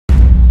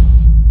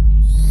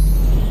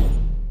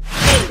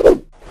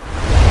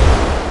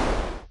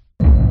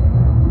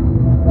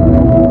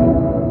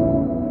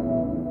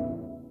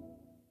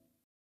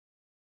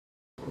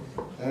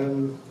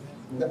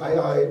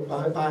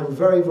I'm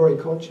very, very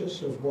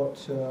conscious of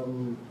what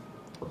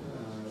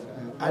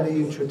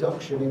any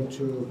introduction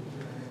into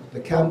the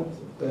camp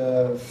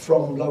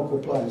from local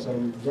players.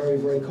 I'm very,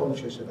 very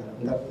conscious of that,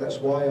 and that's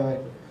why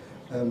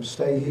I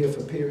stay here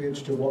for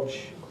periods to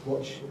watch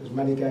as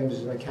many games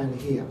as I can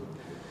here.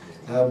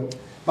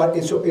 But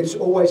it's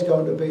always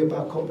going to be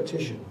about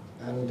competition,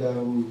 and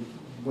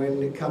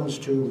when it comes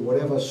to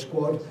whatever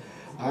squad,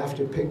 I have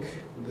to pick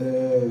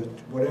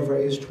whatever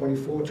it is,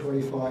 24,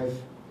 25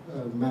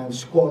 man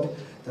squad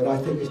that I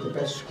think is the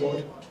best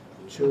squad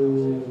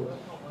to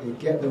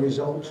get the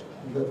result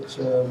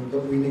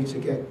that we need to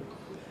get.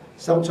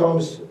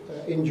 Sometimes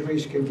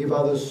injuries can give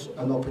others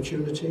an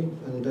opportunity,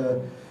 and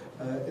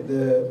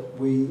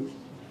we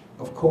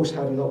of course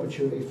had an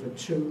opportunity for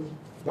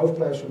both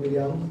players from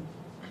Lyon,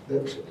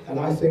 and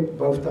I think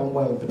both done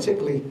well, and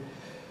particularly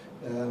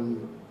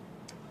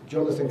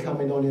Jonathan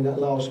coming on in that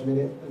last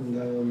minute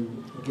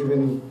and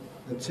giving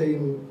the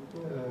team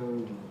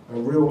a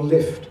real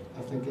lift,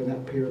 I think, in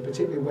that period,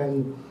 particularly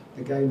when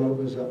the game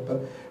opens up.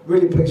 But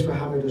really pleased for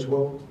Hamid as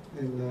well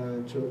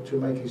to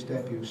make his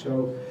debut.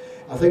 So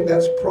I think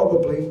that's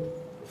probably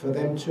for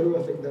them too.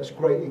 I think that's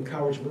great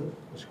encouragement.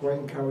 It's great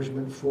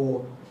encouragement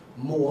for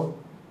more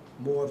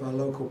of our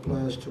local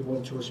players to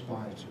want to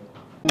aspire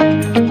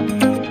to.